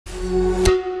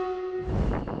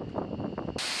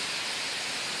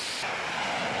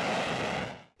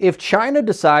If China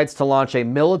decides to launch a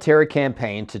military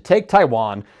campaign to take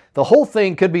Taiwan, the whole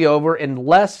thing could be over in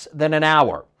less than an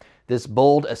hour. This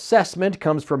bold assessment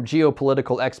comes from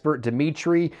geopolitical expert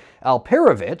Dmitri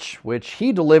Alperovitch, which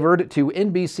he delivered to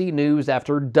NBC News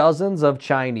after dozens of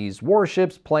Chinese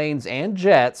warships, planes, and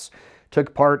jets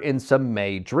took part in some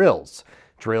May drills.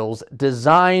 Drills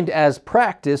designed as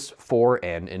practice for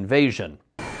an invasion.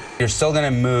 You're still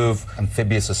going to move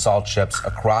amphibious assault ships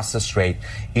across the strait.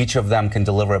 Each of them can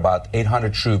deliver about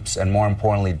 800 troops and, more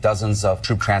importantly, dozens of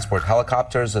troop transport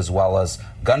helicopters as well as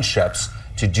gunships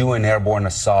to do an airborne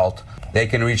assault. They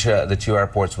can reach the two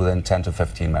airports within 10 to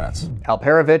 15 minutes.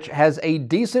 Alperovitch has a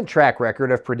decent track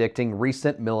record of predicting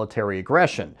recent military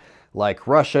aggression, like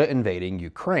Russia invading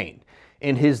Ukraine.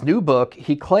 In his new book,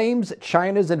 he claims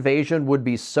China's invasion would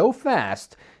be so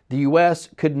fast the U.S.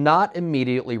 could not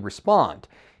immediately respond.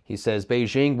 He says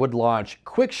Beijing would launch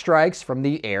quick strikes from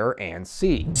the air and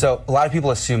sea. So a lot of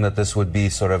people assume that this would be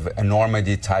sort of a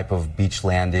Normandy type of beach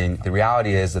landing. The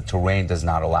reality is the terrain does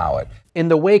not allow it. In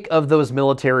the wake of those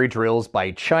military drills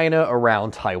by China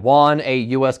around Taiwan, a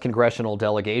U.S. congressional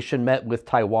delegation met with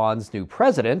Taiwan's new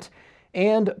president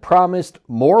and promised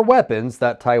more weapons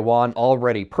that Taiwan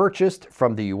already purchased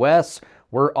from the U.S.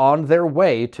 were on their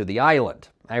way to the island.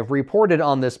 I've reported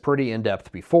on this pretty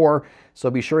in-depth before, so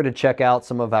be sure to check out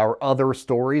some of our other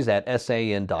stories at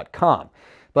san.com.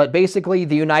 But basically,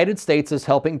 the United States is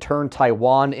helping turn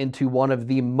Taiwan into one of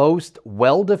the most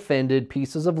well-defended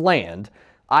pieces of land,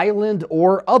 island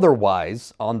or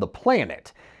otherwise, on the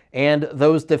planet. And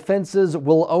those defenses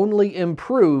will only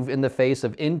improve in the face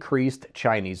of increased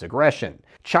Chinese aggression.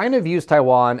 China views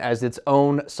Taiwan as its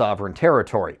own sovereign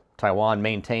territory. Taiwan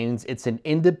maintains it's an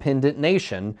independent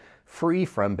nation, free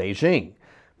from Beijing.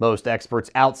 Most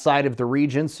experts outside of the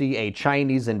region see a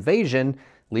Chinese invasion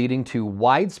leading to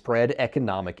widespread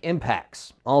economic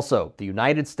impacts. Also, the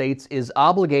United States is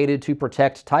obligated to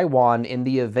protect Taiwan in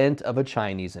the event of a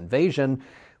Chinese invasion,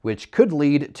 which could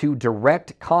lead to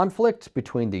direct conflict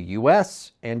between the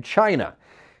U.S. and China.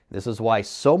 This is why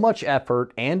so much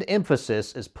effort and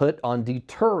emphasis is put on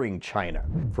deterring China.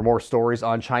 For more stories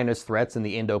on China's threats in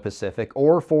the Indo-Pacific,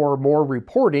 or for more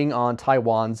reporting on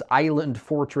Taiwan's island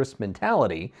fortress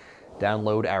mentality,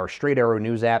 download our Straight Arrow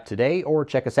News app today or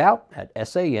check us out at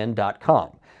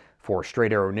san.com. For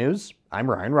Straight Arrow News, I'm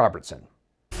Ryan Robertson.